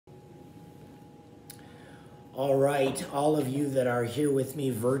All right, all of you that are here with me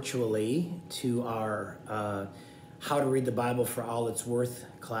virtually to our How to Read the Bible for All It's Worth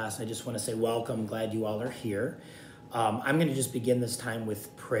class, I just want to say welcome. Glad you all are here. I'm going to just begin this time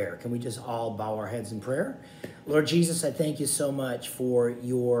with prayer. Can we just all bow our heads in prayer? Lord Jesus, I thank you so much for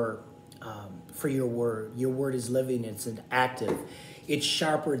your word. Your word is living, it's active. It's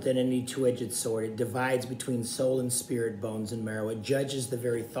sharper than any two-edged sword. It divides between soul and spirit, bones and marrow. It judges the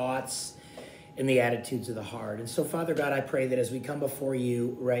very thoughts and the attitudes of the heart. And so, Father God, I pray that as we come before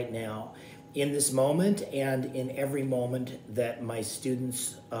you right now, in this moment and in every moment that my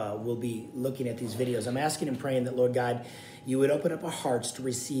students will be looking at these videos, I'm asking and praying that, Lord God, you would open up our hearts to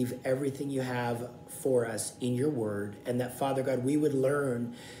receive everything you have for us in your word, and that, Father God, we would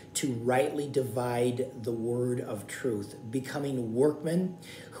learn to rightly divide the word of truth, becoming workmen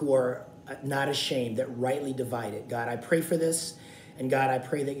who are not ashamed, that rightly divide it. God, I pray for this. And God, I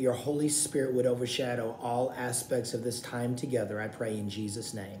pray that your Holy Spirit would overshadow all aspects of this time together. I pray in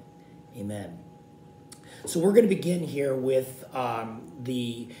Jesus' name. Amen. So we're going to begin here with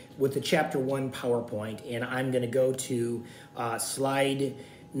the chapter 1 PowerPoint, and I'm going to go to slide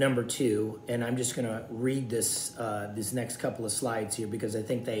number 2, and I'm just going to read this next couple of slides here because I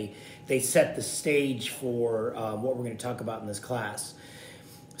think they set the stage for what we're going to talk about in this class.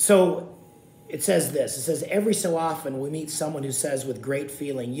 So it says this. It says, every so often we meet someone who says with great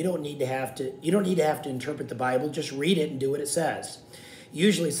feeling, you don't need to have to interpret the Bible, just read it and do what it says.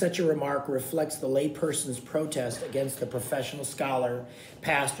 Usually such a remark reflects the layperson's protest against the professional scholar,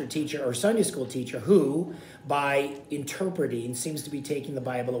 pastor, teacher, or Sunday school teacher who, by interpreting, seems to be taking the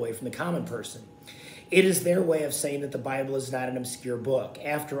Bible away from the common person. It is their way of saying that the Bible is not an obscure book.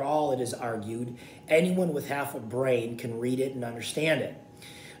 After all, it is argued, anyone with half a brain can read it and understand it.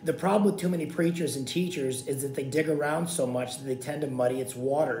 The problem with too many preachers and teachers is that they dig around so much that they tend to muddy its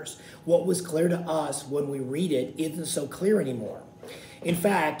waters. What was clear to us when we read it isn't so clear anymore. In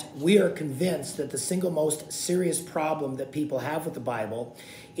fact, we are convinced that the single most serious problem that people have with the Bible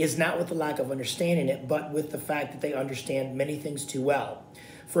is not with the lack of understanding it, but with the fact that they understand many things too well.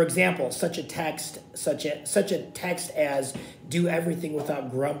 For example, such a text as do everything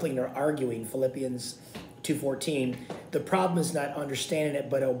without grumbling or arguing, Philippians 2:14, the problem is not understanding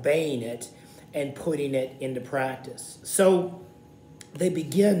it, but obeying it and putting it into practice. So they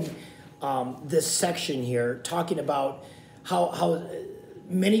begin this section here talking about how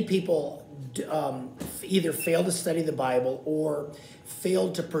many people either fail to study the Bible or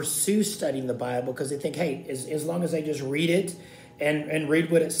fail to pursue studying the Bible because they think, hey, as long as I just read it and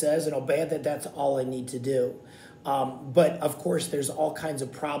read what it says and obey it, that's all I need to do. But of course, there's all kinds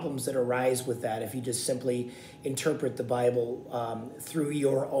of problems that arise with that if you just simply interpret the Bible through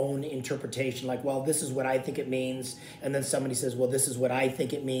your own interpretation. Like, well, this is what I think it means. And then somebody says, well, this is what I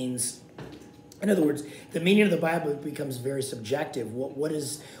think it means. In other words, the meaning of the Bible becomes very subjective. What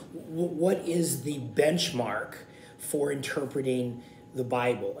is the benchmark for interpreting the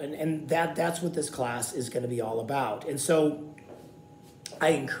Bible? And that's what this class is going to be all about. And so I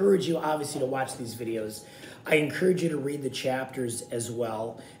encourage you, obviously, to watch these videos. I encourage you to read the chapters as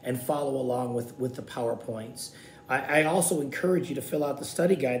well and follow along with the PowerPoints. I also encourage you to fill out the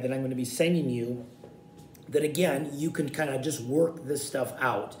study guide that I'm going to be sending you that, again, you can kind of just work this stuff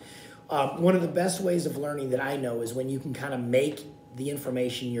out. One of the best ways of learning that I know is when you can kind of make the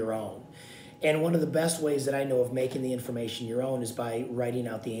information your own. And one of the best ways that I know of making the information your own is by writing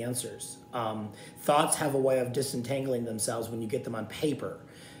out the answers. Thoughts have a way of disentangling themselves when you get them on paper.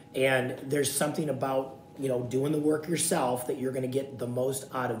 And there's something about doing the work yourself that you're going to get the most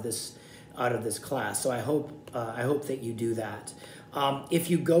out of this class. So I hope that you do that. If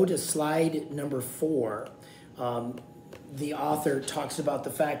you go to slide number 4, the author talks about the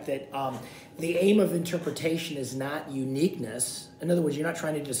fact that the aim of interpretation is not uniqueness. In other words, you're not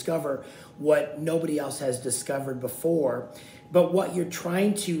trying to discover what nobody else has discovered before, but what you're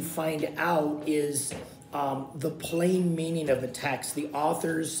trying to find out is the plain meaning of the text, the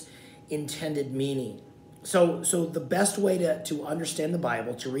author's intended meaning. So the best way to understand the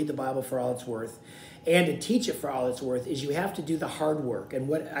Bible, to read the Bible for all it's worth, and to teach it for all it's worth is you have to do the hard work, and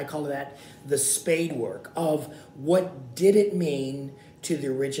what I call that the spade work of what did it mean to the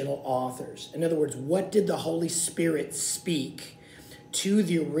original authors. In other words, what did the Holy Spirit speak to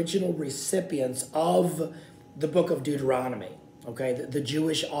the original recipients of the book of Deuteronomy? Okay, the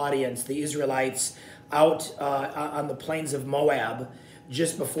Jewish audience, the Israelites out on the plains of Moab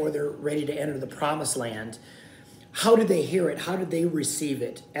just before they're ready to enter the promised land. How did they hear it? How did they receive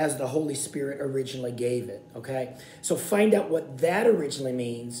it as the Holy Spirit originally gave it? Okay, so find out what that originally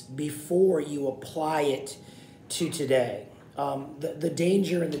means before you apply it to today. the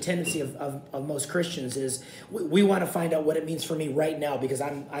danger and the tendency of most Christians is we want to find out what it means for me right now because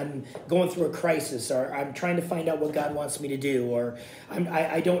I'm going through a crisis, or I'm trying to find out what God wants me to do, or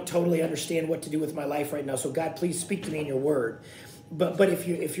I don't totally understand what to do with my life right now. So God, please speak to me in your word. But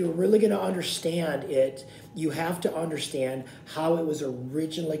if you're really going to understand it, you have to understand how it was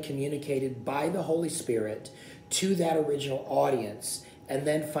originally communicated by the Holy Spirit to that original audience, and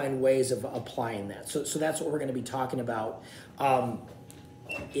then find ways of applying that. So that's what we're going to be talking about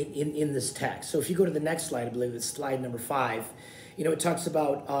in this text. So if you go to the next slide, I believe it's slide number 5, it talks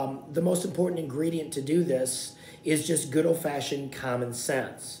about the most important ingredient to do this is just good old-fashioned common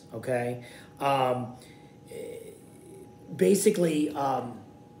sense, okay? Basically,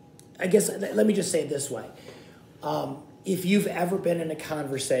 I guess, let me just say it this way. If you've ever been in a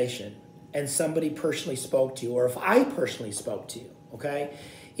conversation and somebody personally spoke to you, or if I personally spoke to you, okay,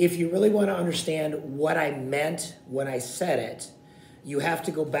 if you really want to understand what I meant when I said it, you have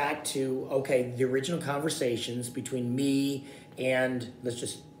to go back to, okay, the original conversations between me and, let's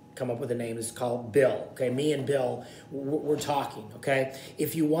just come up with a name, it's called Bill, okay? Me and Bill, we're talking, okay?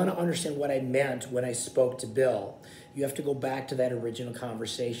 If you want to understand what I meant when I spoke to Bill, you have to go back to that original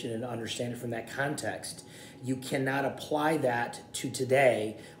conversation and understand it from that context. You cannot apply that to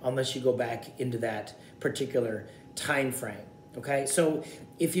today unless you go back into that particular time frame, okay? So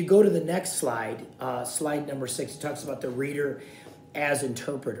if you go to the next slide, slide number 6, it talks about the reader as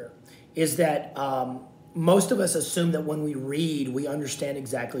interpreter, is that most of us assume that when we read, we understand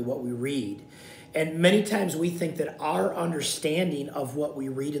exactly what we read. And many times we think that our understanding of what we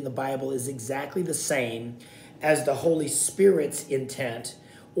read in the Bible is exactly the same as the Holy Spirit's intent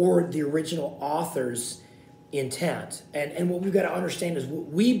or the original author's intent. And what we've got to understand is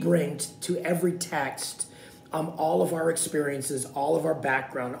we bring to every text all of our experiences, all of our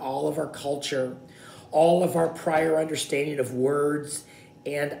background, all of our culture, all of our prior understanding of words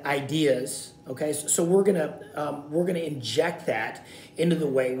and ideas. Okay, so we're gonna inject that into the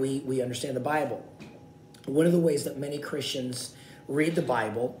way we understand the Bible. One of the ways that many Christians read the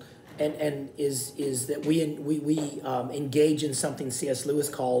Bible and is that we engage in something C.S. Lewis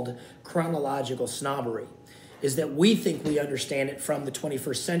called chronological snobbery, is that we think we understand it from the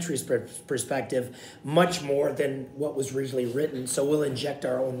 21st century's perspective much more than what was originally written, so we'll inject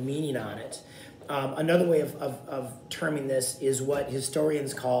our own meaning on it. Another way of terming this is what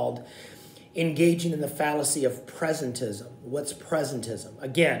historians called engaging in the fallacy of presentism. What's presentism?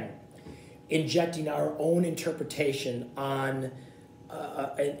 Again, injecting our own interpretation on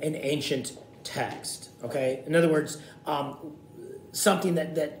an ancient text, okay? In other words, something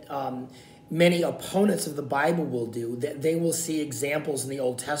that many opponents of the Bible will do, that they will see examples in the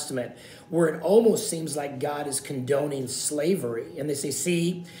Old Testament where it almost seems like God is condoning slavery. And they say,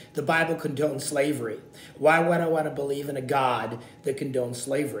 see, the Bible condones slavery. Why would I want to believe in a God that condones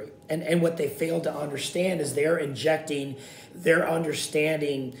slavery? And what they fail to understand is they're injecting their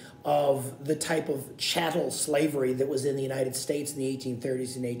understanding of the type of chattel slavery that was in the United States in the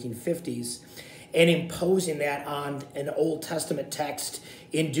 1830s and 1850s, and imposing that on an Old Testament text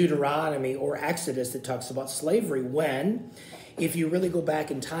in Deuteronomy or Exodus that talks about slavery, when, if you really go back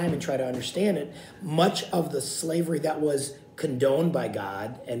in time and try to understand it, much of the slavery that was condoned by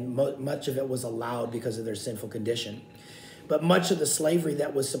God, and much of it was allowed because of their sinful condition, but much of the slavery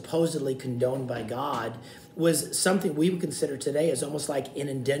that was supposedly condoned by God was something we would consider today as almost like an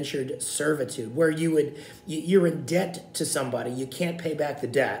indentured servitude, where you're in debt to somebody, you can't pay back the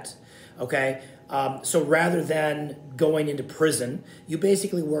debt, okay? So rather than going into prison, you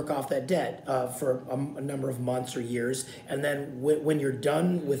basically work off that debt for a number of months or years, and then when you're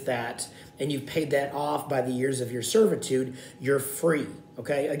done with that and you've paid that off by the years of your servitude, you're free,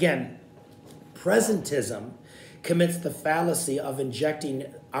 okay? Again, presentism commits the fallacy of injecting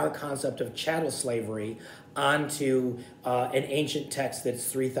our concept of chattel slavery onto an ancient text that's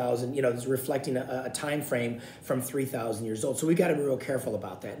 3,000, that's reflecting a time frame from 3,000 years old. So we got to be real careful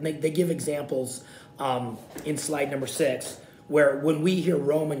about that. And they give examples in slide number 6, where when we hear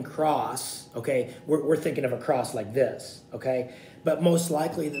Roman cross, okay, we're thinking of a cross like this, okay? But most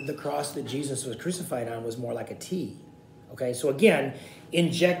likely the cross that Jesus was crucified on was more like a T, okay? So again,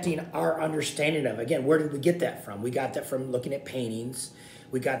 injecting our understanding of, again, where did we get that from? We got that from looking at paintings.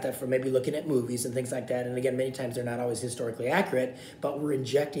 We got that from maybe looking at movies and things like that. And again, many times they're not always historically accurate, but we're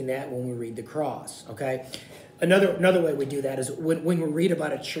injecting that when we read the cross, okay? Another way we do that is when we read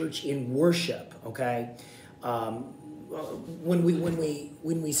about a church in worship, okay? when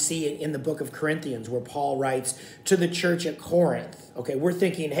we see it in the book of Corinthians where Paul writes to the church at Corinth, okay, we're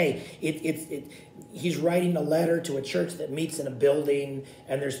thinking, hey, he's writing a letter to a church that meets in a building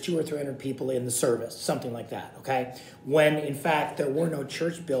and there's 200 or 300 people in the service, something like that, okay? When in fact there were no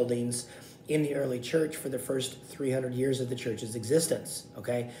church buildings in the early church for the first 300 years of the church's existence,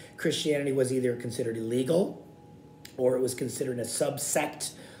 okay? Christianity was either considered illegal or it was considered a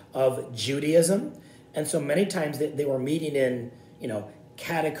subsect of Judaism. And so many times they were meeting in,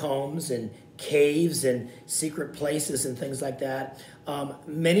 catacombs and caves and secret places and things like that.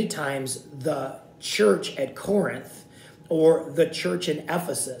 Many times the church at Corinth or the church in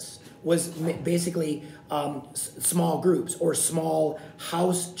Ephesus was basically small groups or small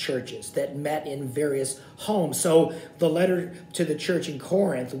house churches that met in various homes. So the letter to the church in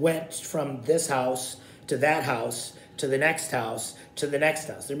Corinth went from this house to that house to the next house to the next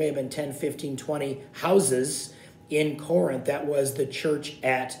house. There may have been 10, 15, 20 houses in Corinth. That was the church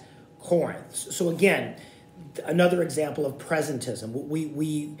at Corinth. So again, another example of presentism.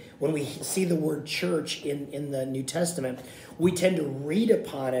 When we see the word church in the New Testament, we tend to read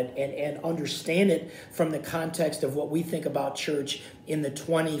upon it and understand it from the context of what we think about church in the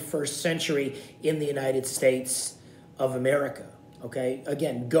 21st century in the United States of America. Okay,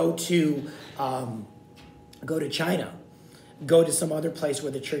 again, go to China. Go to some other place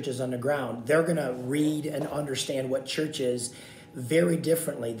where the church is underground. They're going to read and understand what church is very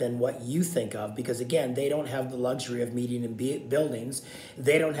differently than what you think of, because again, they don't have the luxury of meeting in buildings.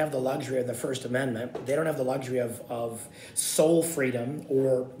 They don't have the luxury of the First Amendment. They don't have the luxury of soul freedom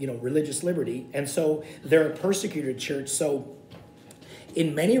or religious liberty, and so they're a persecuted church. So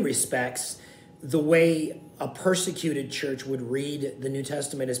in many respects, the way a persecuted church would read the New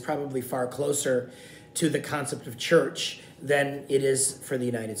Testament is probably far closer to the concept of church than it is for the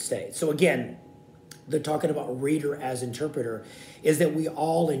United States. So again, they're talking about reader as interpreter, is that we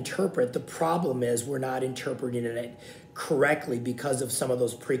all interpret. The problem is we're not interpreting it correctly because of some of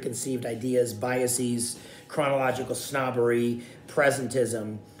those preconceived ideas, biases, chronological snobbery,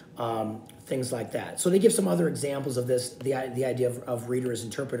 presentism, things like that. So they give some other examples of this, the idea of reader as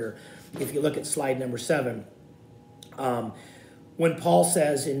interpreter. If you look at slide number 7, when Paul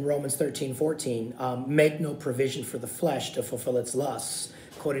says in Romans 13:14, make no provision for the flesh to fulfill its lusts,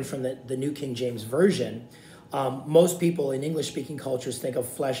 quoting from the New King James Version, most people in English-speaking cultures think of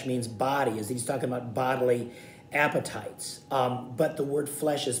flesh means body, as he's talking about bodily appetites. But the word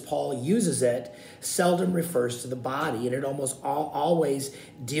flesh, as Paul uses it, seldom refers to the body, and it almost always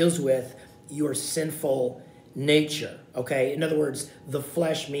deals with your sinful nature, okay? In other words, the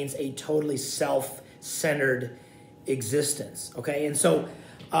flesh means a totally self-centered existence, okay? And so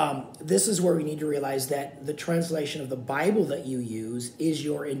this is where we need to realize that the translation of the Bible that you use is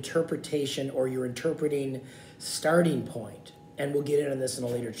your interpretation or your interpreting starting point. And we'll get into this in a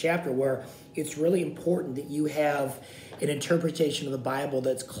later chapter, where it's really important that you have an interpretation of the Bible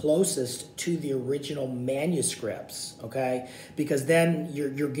that's closest to the original manuscripts, okay? Because then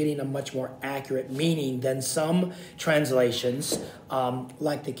you're getting a much more accurate meaning than some translations,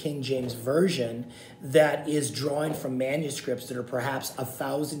 like the King James Version, that is drawing from manuscripts that are perhaps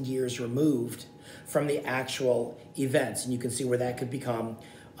 1,000 years removed from the actual events. And you can see where that could become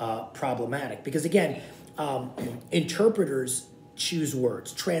problematic. Because again, interpreters choose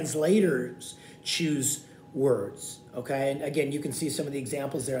words. Translators choose words, okay? And again, you can see some of the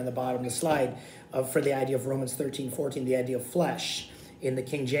examples there on the bottom of the slide for the idea of Romans 13:14, the idea of flesh in the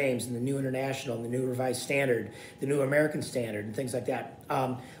King James, and the New International, and the New Revised Standard, the New American Standard, and things like that.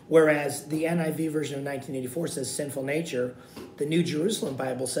 Whereas the NIV version of 1984 says sinful nature, the New Jerusalem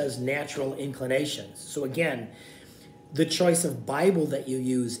Bible says natural inclinations. So again, the choice of Bible that you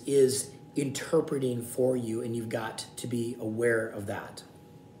use is interpreting for you, and you've got to be aware of that.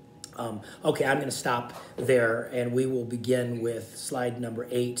 Okay, I'm going to stop there, and we will begin with slide number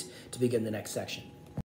 8 to begin the next section.